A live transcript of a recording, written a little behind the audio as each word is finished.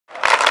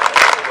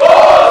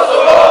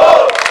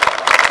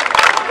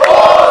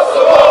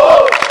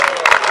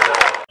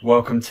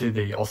Welcome to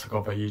the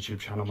Osogovo YouTube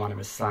channel. My name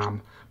is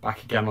Sam,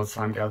 back again on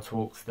Sam Gale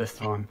Talks. This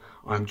time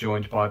I'm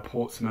joined by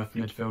Portsmouth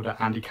midfielder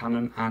Andy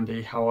Cannon.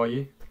 Andy, how are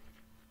you?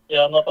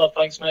 Yeah, I'm not bad,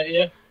 thanks mate,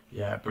 you?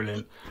 Yeah,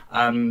 brilliant.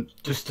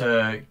 Just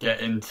to get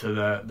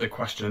into the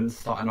questions,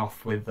 starting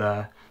off with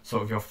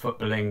sort of your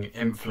footballing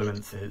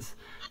influences.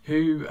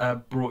 Who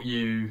brought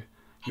you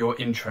your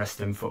interest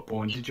in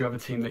football, and did you have a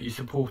team that you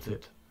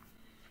supported?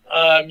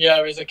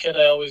 Yeah, as a kid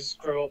I always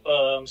grew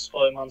up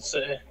supporting Man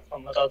City.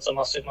 My dad's a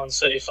massive Man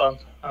City fan,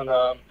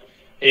 and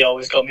he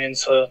always got me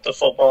into the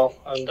football,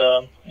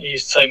 and he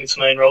used to take me to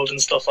Main Road and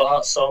stuff like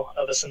that, so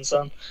ever since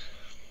then.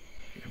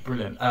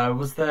 Brilliant.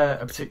 Was there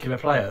a particular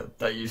player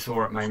that you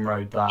saw at Main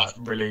Road that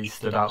really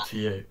stood out to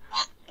you?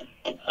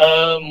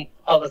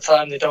 At the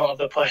time they didn't have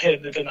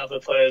the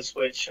players,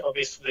 which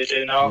obviously they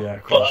do now. Yeah,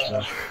 of course.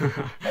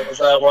 I was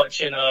there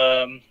watching,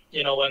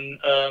 when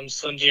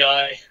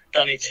Sunji,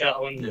 Danny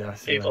Tiato and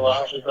people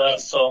like that was there.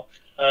 So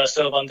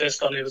Sylvan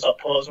Diston, he was at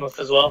Portsmouth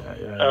as well.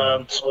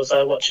 So I was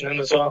there watching him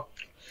as well.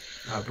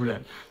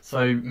 Brilliant.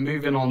 So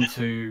moving on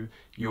to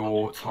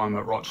your time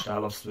at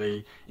Rochdale,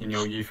 obviously in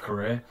your youth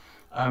career,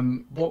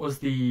 what was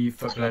the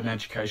footballing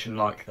education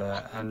like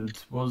there, and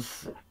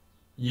was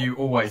you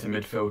always a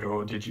midfielder,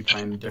 or did you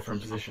play in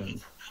different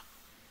positions?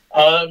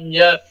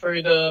 Yeah,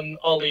 through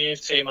all the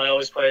youth team, I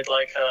always played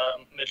like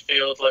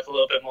midfield, like a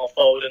little bit more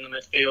forward in the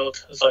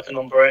midfield as like a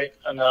number 8.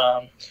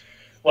 And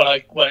when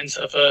I went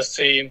into the first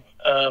team,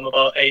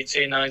 about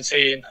 18,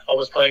 19, I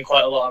was playing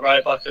quite a lot of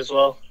right back as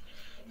well.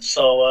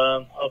 So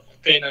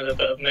I've been in a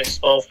bit of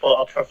mixed both,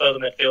 but I prefer the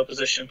midfield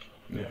position.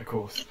 Yeah, of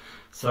course.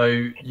 So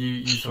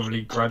you sort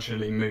of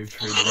gradually moved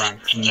through the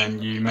ranks, and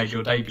then you made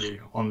your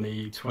debut on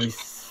the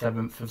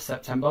 27th of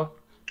September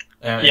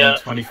in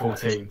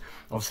 2014,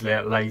 obviously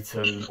at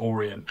Leighton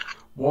Orient.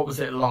 What was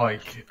it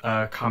like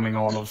coming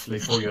on, obviously,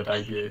 for your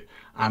debut,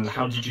 and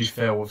how did you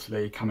feel,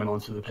 obviously, coming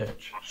onto the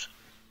pitch?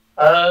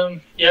 Yeah,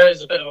 it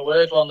was a bit of a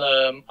weird one.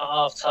 At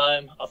half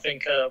time, I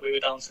think we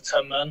were down to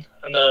 10 men,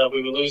 and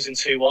we were losing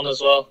 2-1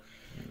 as well.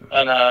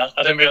 And I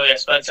didn't really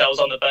expect it. I was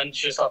on the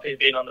bench, just happy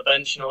being on the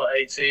bench, at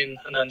 18,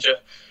 and then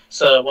just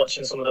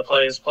watching some of the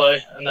players play.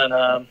 And then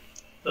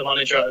the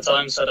manager at the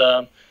time said,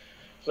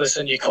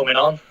 listen, you're coming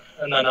on.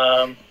 And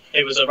then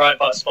it was a right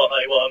back spot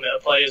that he wanted me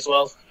to play as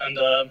well.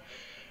 And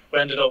we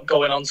ended up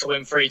going on to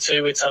win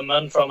 3-2 with 10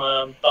 men from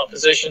that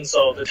position.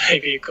 So the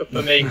debut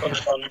for me couldn't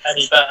have gone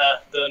any better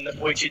than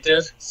which it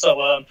did.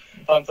 So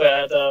thankfully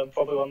I had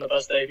probably one of the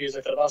best debuts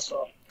I could have asked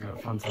for. Oh,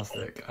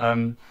 fantastic.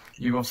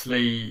 You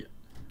obviously...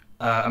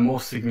 a more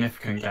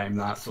significant game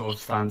that sort of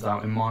stands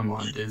out in my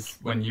mind is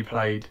when you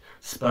played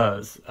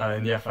Spurs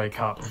in the FA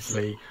Cup,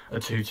 obviously a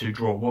 2-2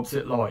 draw. What was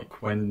it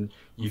like when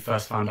you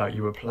first found out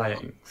you were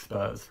playing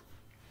Spurs?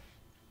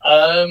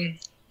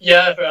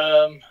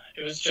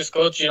 It was just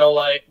good. We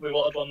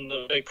wanted one of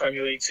the big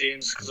Premier League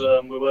teams because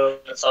we were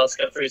hard to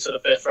get through to the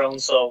 5th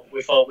round, so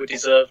we thought we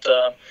deserved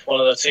one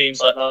of the teams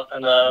like that.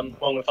 And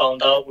when we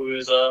found out, we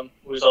was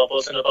all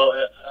buzzing about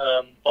it.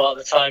 But at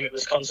the time, it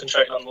was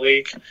concentrating on the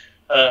league.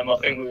 I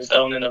think we was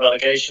down in the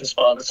relegation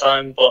spot at the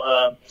time,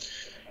 but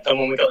then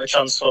when we got the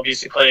chance to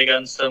obviously play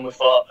against them, we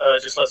thought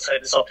just let's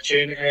take this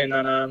opportunity and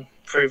then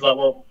prove like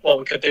what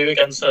we could do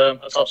against a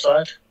top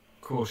side.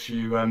 Of course,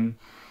 you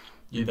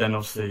then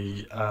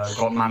obviously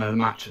got man of the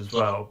match as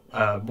well.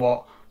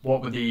 What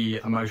were the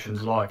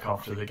emotions like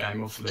after the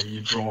game? Obviously,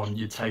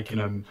 you'd taken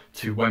them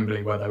to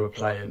Wembley where they were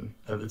playing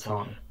at the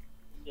time.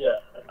 Yeah.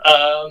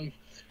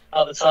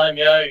 At the time,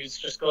 it was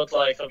just good.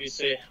 Like,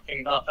 obviously, I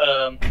think that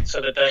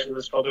to the day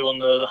was probably one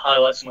of the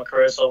highlights of my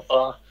career so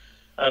far.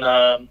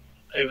 And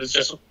it was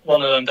just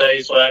one of them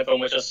days where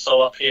everyone was just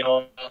so happy,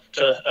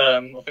 after I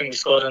think we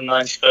scored in the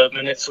 93rd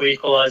minute to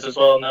equalise as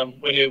well. And then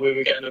we knew we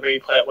were getting a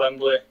replay at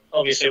Wembley.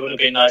 Obviously, it would have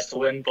been nice to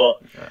win,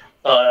 but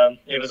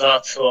it was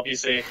hard to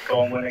obviously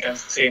go and win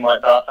against a team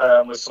like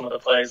that with some of the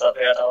players that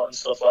they had out and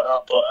stuff like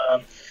that.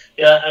 But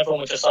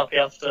everyone was just happy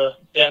after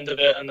the end of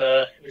it, and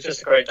it was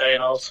just a great day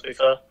and all, to be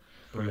fair.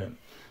 Brilliant.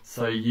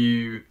 So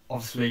you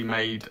obviously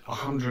made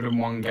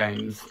 101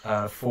 games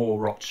for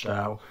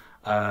Rochdale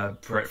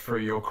through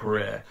your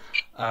career.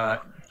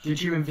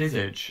 Did you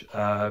envisage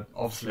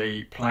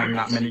obviously playing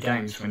that many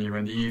games when you were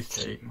in the youth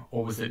team,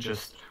 or was it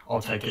just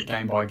I'll take it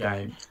game by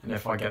game, and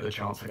if I get the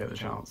chance, I get the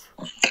chance?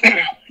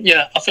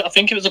 Yeah, I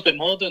think it was a bit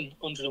more than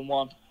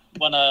 101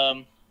 when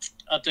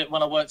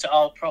I worked it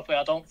out properly.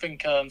 I don't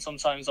think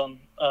sometimes on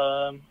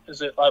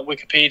is it like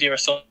Wikipedia or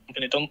something,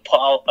 it don't put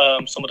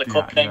out some of the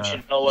cup games,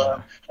 and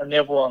the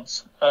other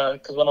ones.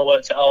 Because when I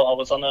worked it out, I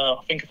was on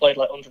I think I played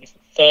like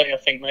 130, I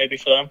think maybe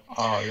for them.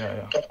 Oh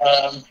yeah. But,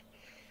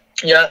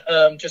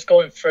 just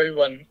going through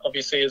when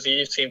obviously as a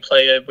youth team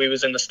player, we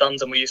was in the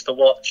stands and we used to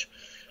watch,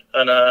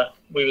 and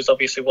we was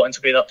obviously wanting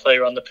to be that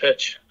player on the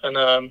pitch. And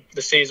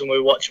the season we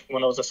were watching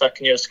when I was a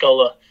second year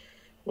scholar,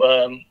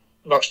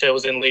 Rochdale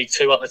was in League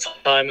 2 at the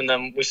time, and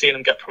then we seen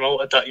them get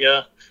promoted that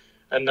year.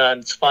 And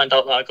then to find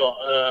out that I got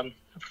a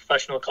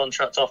professional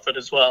contract offered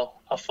as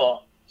well, I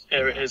thought,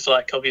 here it is,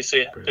 like,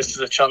 obviously, this is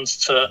a chance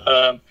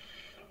to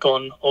go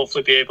and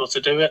hopefully be able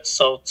to do it.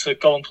 So to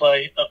go and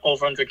play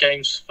over 100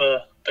 games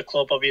for the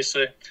club,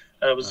 obviously,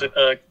 was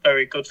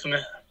very good for me,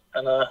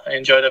 and I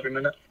enjoyed every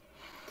minute.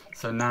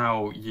 So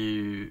now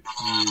you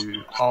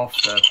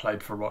after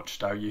played for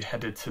Rochdale, you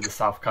headed to the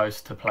South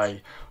Coast to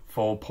play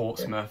for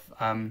Portsmouth.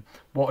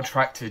 What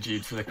attracted you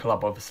to the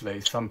club?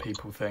 Obviously, some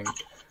people think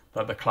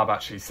that the club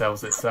actually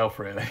sells itself,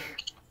 really.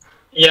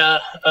 Yeah,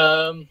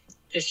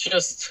 it's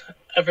just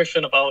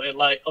everything about it.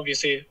 Like,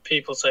 obviously,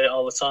 people say it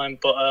all the time,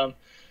 but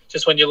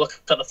just when you look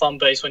at the fan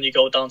base, when you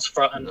go down to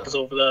Fratton, because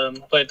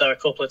played there a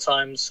couple of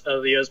times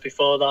the years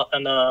before that,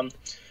 and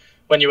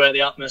when you wear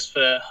the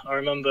atmosphere, I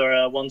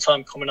remember one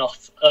time coming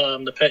off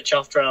the pitch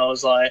after, I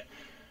was like,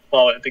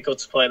 wow, it'd be good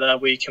to play there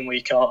week in,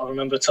 week out. I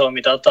remember telling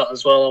my dad that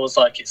as well. I was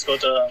like, it's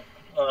good, the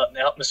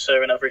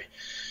atmosphere and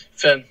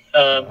everything.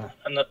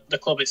 And the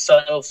club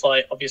itself,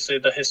 like, obviously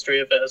the history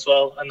of it as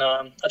well. And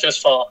I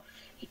just thought,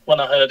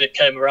 when I heard it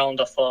came around,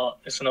 I thought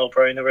it's a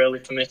no-brainer really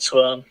for me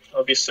to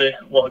obviously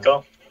want to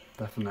go.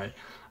 Definitely.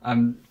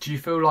 Do you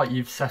feel like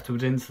you've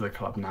settled into the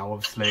club now?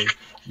 Obviously,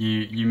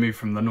 you moved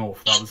from the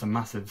north. That was a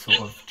massive sort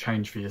of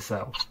change for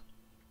yourself.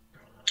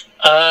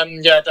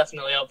 Yeah,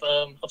 definitely.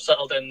 I've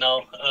settled in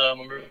now.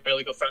 I'm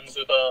really good friends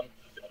with a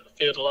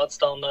few of the lads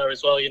down there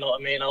as well. You know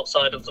what I mean?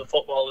 Outside of the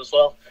football as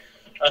well.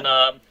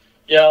 And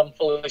yeah, I'm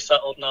fully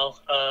settled now.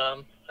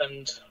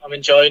 And I'm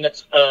enjoying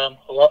it a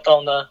lot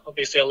down there.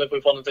 Obviously, I live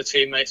with one of the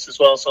teammates as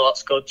well, so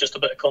that's good. Just a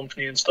bit of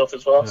company and stuff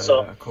as well.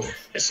 Yeah, of course.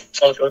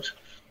 It's all good.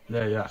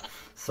 Yeah.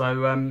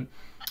 So,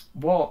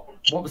 what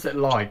was it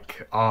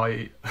like?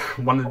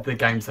 One of the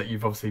games that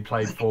you've obviously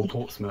played for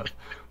Portsmouth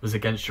was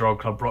against your old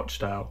club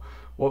Rochdale.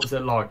 What was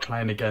it like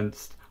playing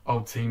against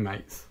old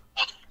teammates?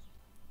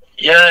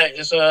 Yeah, it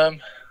was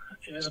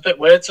a bit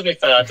weird, to be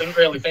fair. I didn't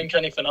really think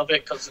anything of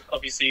it because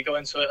obviously you go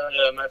into it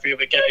every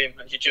other game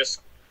and you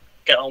just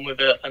get on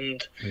with it.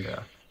 And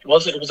yeah. It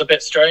was a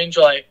bit strange,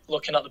 like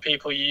looking at the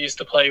people you used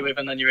to play with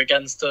and then you're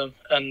against them.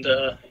 And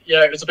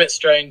yeah, it was a bit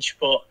strange,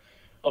 but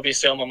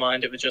obviously on my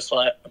mind it was just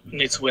like, I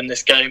need to win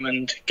this game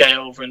and get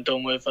over and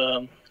done with,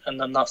 and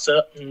then that's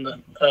it.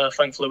 And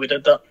thankfully we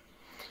did that.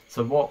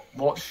 So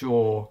what's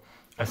your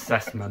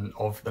assessment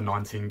of the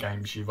 19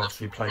 games you've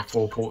obviously played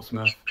for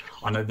Portsmouth?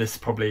 I know this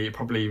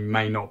probably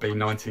may not be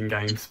 19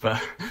 games,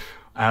 but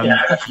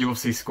you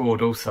obviously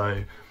scored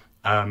also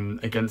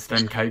against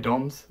MK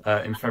Dons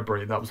in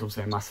February. That was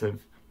obviously a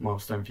massive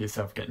milestone for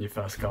yourself, getting your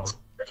first goal.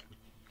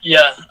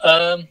 Yeah,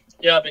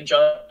 I've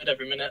enjoyed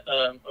every minute.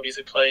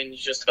 Obviously playing, you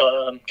just got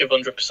to give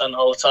 100%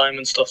 all the time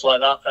and stuff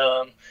like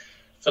that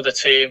for the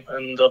team,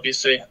 and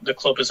obviously the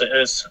club as it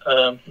is.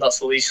 That's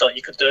the least that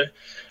you could do.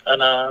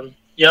 And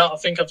yeah, I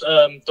think I've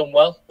done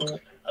well.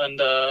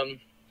 And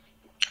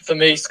for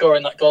me,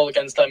 scoring that goal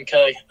against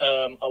MK,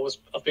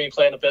 I've been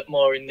playing a bit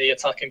more in the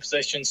attacking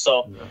position,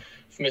 so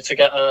for me to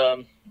get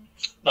that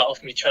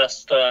off my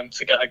chest,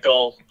 to get a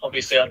goal.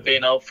 Obviously, I'd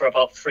been out for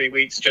about 3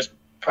 weeks just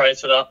prior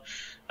to that,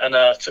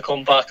 and to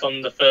come back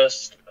on the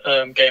first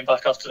game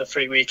back after the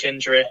 3-week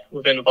injury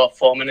within about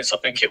 4 minutes, I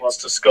think it was,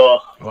 to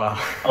score. Wow!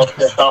 I was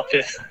just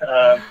happy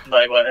that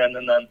I went in,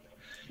 and then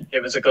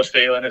it was a good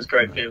feeling. It was a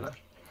great feeling.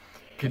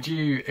 Could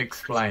you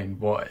explain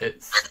what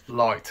it's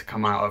like to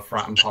come out of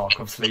Fratton Park?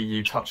 Obviously,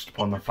 you touched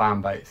upon the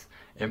fan base.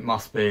 It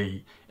must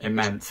be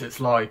immense. It's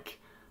like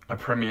a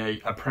Premier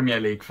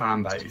League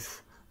fan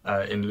base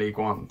in League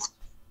One.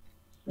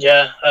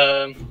 Yeah,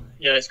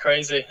 it's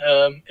crazy.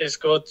 It's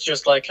good.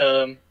 Just like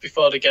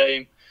before the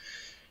game,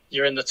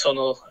 you're in the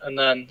tunnel, and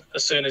then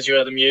as soon as you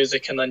hear the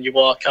music, and then you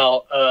walk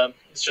out,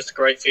 it's just a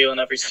great feeling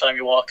every time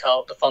you walk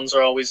out. The fans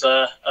are always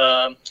there.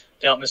 The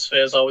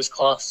atmosphere is always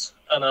class,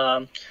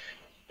 and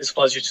it's a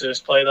pleasure to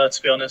just play there,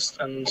 to be honest.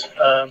 And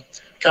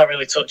can't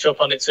really touch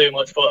up on it too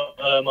much, but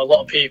a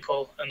lot of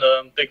people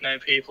and big name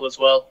people as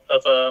well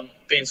have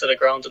been to the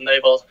ground, and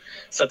they've all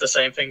said the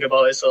same thing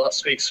about it. So that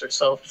speaks for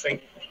itself, I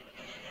think.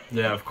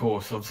 Yeah, of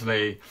course.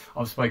 Obviously,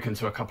 I've spoken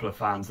to a couple of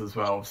fans as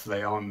well.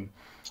 Obviously, I'm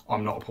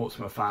not a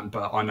Portsmouth fan,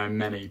 but I know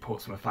many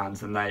Portsmouth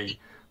fans, and they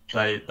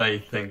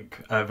think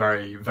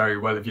very, very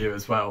well of you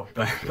as well.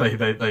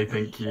 They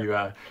think you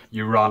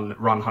run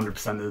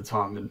 100% of the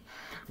time, and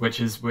which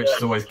is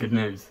always good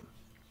news.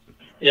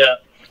 Yeah,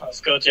 that's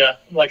good. Yeah,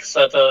 like I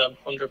said,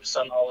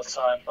 100% all the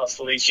time. That's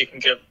the least you can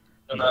give,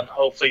 and then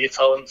hopefully your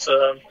talent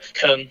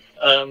can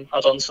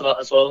add on to that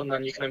as well, and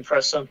then you can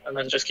impress them, and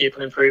then just keep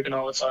on improving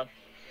all the time.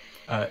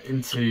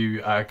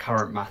 Into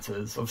current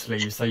matters,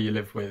 obviously you say you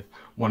live with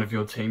one of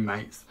your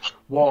teammates.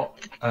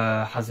 What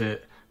has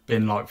it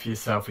been like for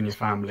yourself and your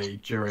family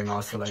during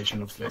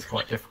isolation? Obviously it's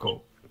quite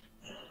difficult.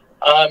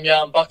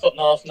 Yeah, I'm back up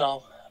north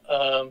now.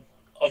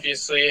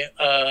 Obviously,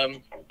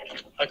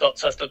 I got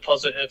tested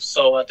positive,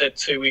 so I did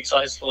 2 weeks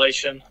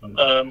isolation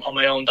on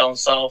my own down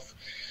south.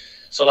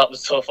 So that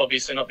was tough,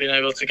 obviously, not being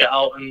able to get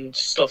out and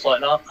stuff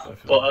like that. Definitely.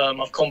 But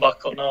I've come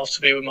back up north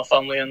to be with my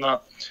family and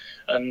that.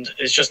 And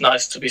it's just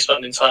nice to be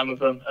spending time with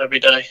them every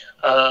day.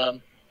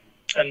 And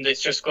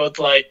it's just good,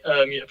 like,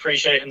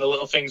 appreciating the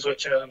little things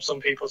which some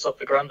people took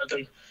for granted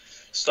and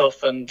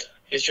stuff. And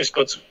it's just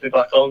good to be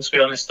back home, to be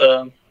honest.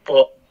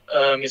 But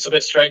It's a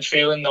bit strange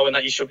feeling knowing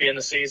that you should be in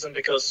the season,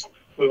 because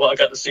we want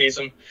to get the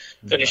season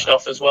finished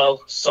off as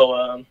well.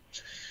 So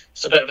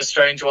it's a bit of a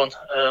strange one.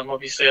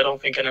 Obviously, I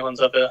don't think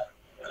anyone's ever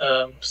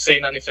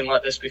seen anything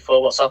like this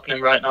before, what's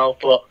happening right now,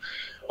 but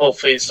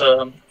hopefully it's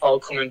all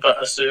coming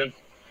better soon.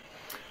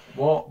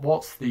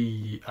 What's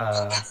the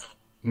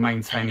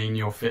maintaining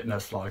your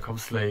fitness like?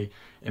 Obviously,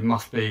 it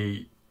must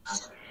be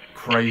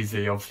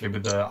crazy, obviously,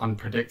 with the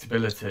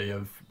unpredictability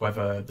of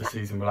whether the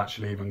season will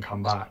actually even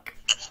come back.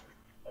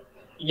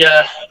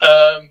 Yeah,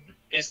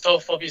 it's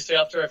tough. Obviously,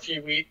 after a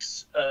few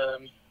weeks,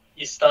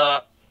 you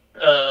start.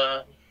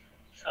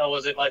 How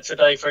was it like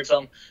today, for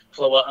example?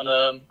 And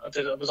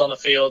I was on the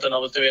field and I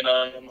was doing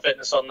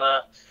fitness on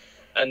there,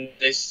 and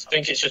I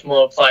think it's just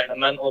more of like a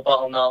mental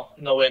battle now,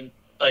 knowing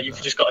that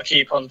you've just got to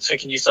keep on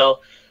ticking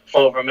yourself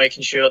over and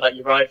making sure that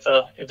you're right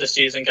for if the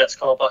season gets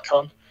called back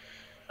on,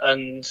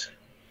 and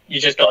you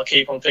just got to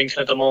keep on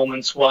thinking of the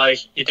moments why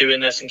you're doing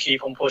this and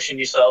keep on pushing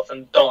yourself,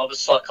 and don't have a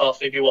slack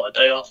off if you want a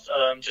day off.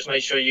 Just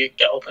make sure you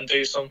get up and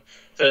do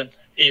something,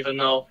 even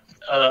though,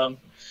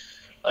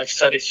 like I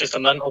said, it's just a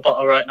mental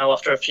battle right now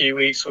after a few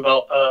weeks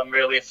without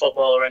really a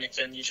football or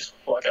anything. You just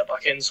want to get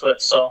back into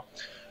it. So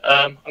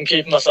I'm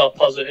keeping myself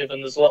positive,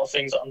 and there's a lot of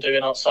things that I'm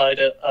doing outside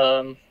it.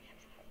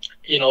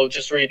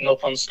 Just reading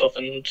up on stuff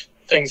and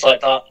things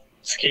like that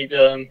to keep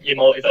you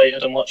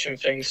motivated and watching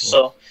things.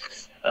 So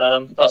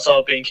that's how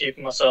I've been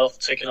keeping myself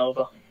ticking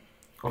over.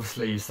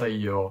 Obviously, you say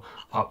you're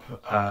up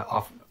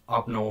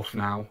north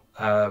now.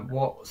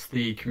 What's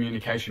the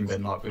communication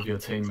been like with your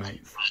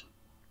teammates?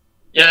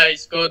 Yeah,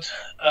 it's good.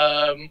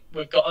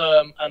 We've got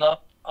an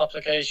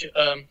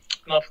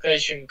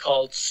application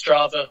called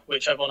Strava,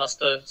 which everyone has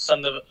to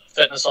send the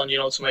fitness on,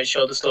 to make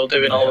sure they're still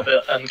doing all of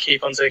it and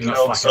keep on taking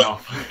over. So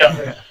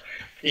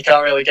you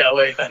can't really get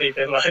away with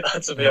anything like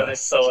that, to be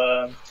honest.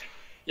 So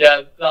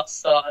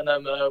that's that. And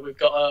then we've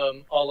got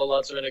all the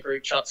lads are in a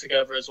group chat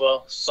together as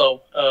well.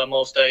 So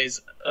most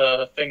days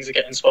things are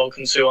getting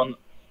spoken to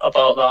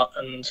about that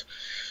and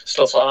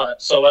stuff like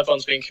that. So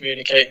everyone's been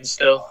communicating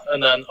still.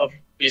 And then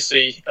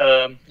obviously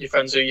your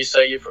friends who you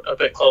say you're a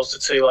bit closer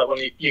to, like when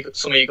you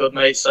some of your good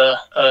mates there,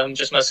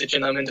 just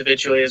messaging them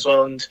individually as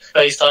well and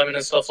FaceTiming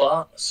and stuff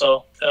like that.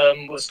 So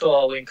we're still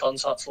all in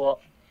contact a lot.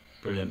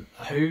 Brilliant.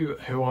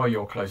 Who are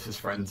your closest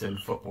friends in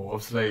football?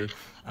 Obviously,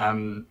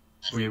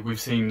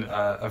 we've seen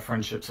a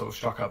friendship sort of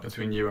struck up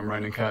between you and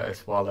Ronan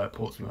Curtis while at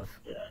Portsmouth.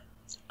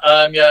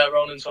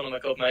 Ronan's one of my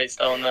good mates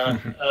down there.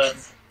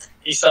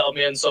 He settled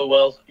me in so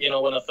well,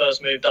 when I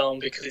first moved down,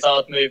 because it's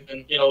hard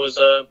moving, as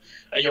a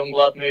young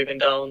lad moving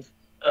down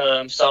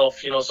south,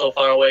 so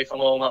far away from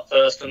home at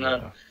first. And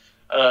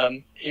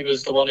then he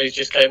was the one who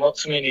just came up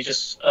to me and he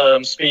just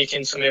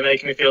speaking to me,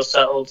 making me feel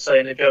settled,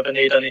 saying if you ever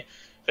need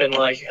anything,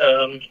 like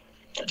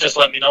just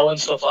let me know and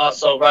stuff like that.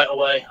 So right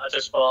away, I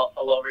just felt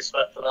a lot of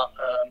respect for that,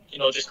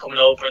 just coming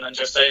over and then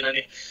just saying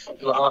anything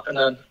like that. And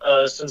then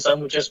since then,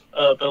 we've just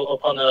built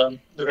up on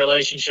the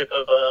relationship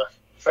of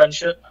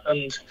friendship.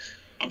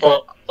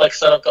 But like I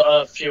said, I've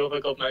got a few other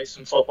good mates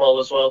in football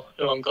as well,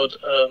 who I'm good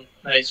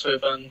mates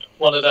with. And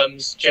one of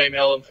them's Jamie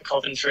Allen for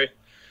Coventry,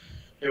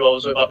 who I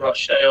was with at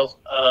Rochdale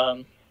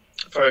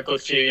for a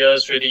good few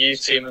years through the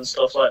youth team and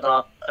stuff like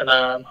that. And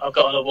I've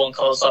got another one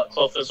called Zach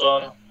Clough as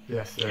well.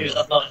 Yes, he was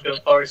at Nottingham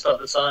Forest at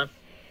the time,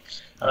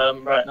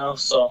 right now.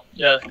 So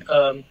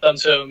them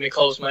two are my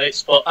close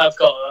mates. But I've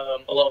got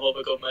a lot of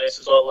other good mates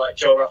as well, like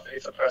Joe Rafferty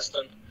for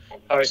Preston,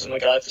 Harrison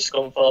Maguire for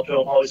Scunthorpe, who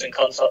I'm always in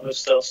contact with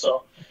still.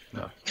 So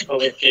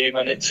probably too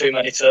many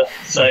to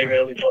say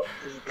really, but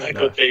they're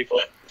good people.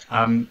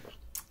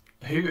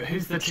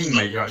 Who's the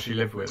teammate you actually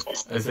live with?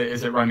 Is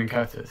it Ronan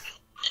Curtis?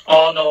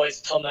 Oh no,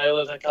 it's Tom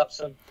Naylor, the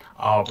captain.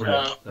 Oh,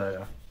 brilliant!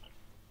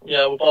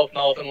 Yeah, we're both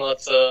Northern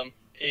lads.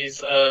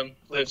 He's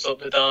lives up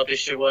the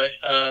Derbyshire way.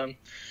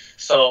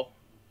 So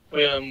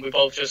we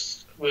both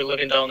we're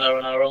living down there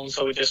on our own.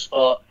 So we just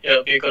thought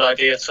it'd be a good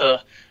idea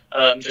to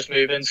just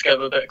move in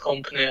together, a bit of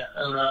company,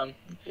 and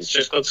it's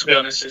just good, to be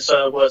honest. It's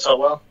worked out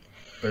well.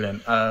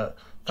 Brilliant.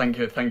 Thank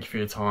you for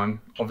your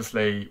time.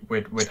 Obviously,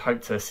 we'd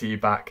hope to see you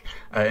back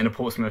in a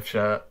Portsmouth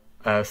shirt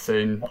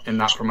soon in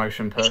that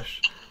promotion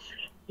push.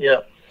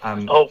 Yeah.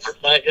 Hopefully,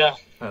 mate. Yeah.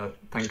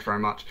 Thank you very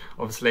much.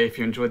 Obviously, if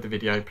you enjoyed the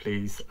video,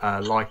 please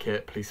like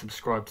it. Please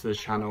subscribe to the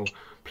channel.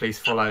 Please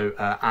follow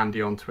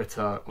Andy on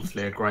Twitter.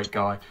 Obviously, a great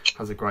guy,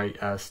 has a great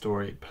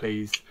story.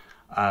 Please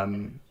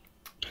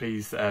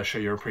show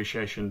your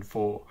appreciation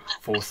for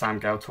Sam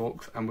Gale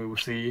Talks, and we will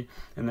see you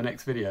in the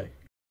next video.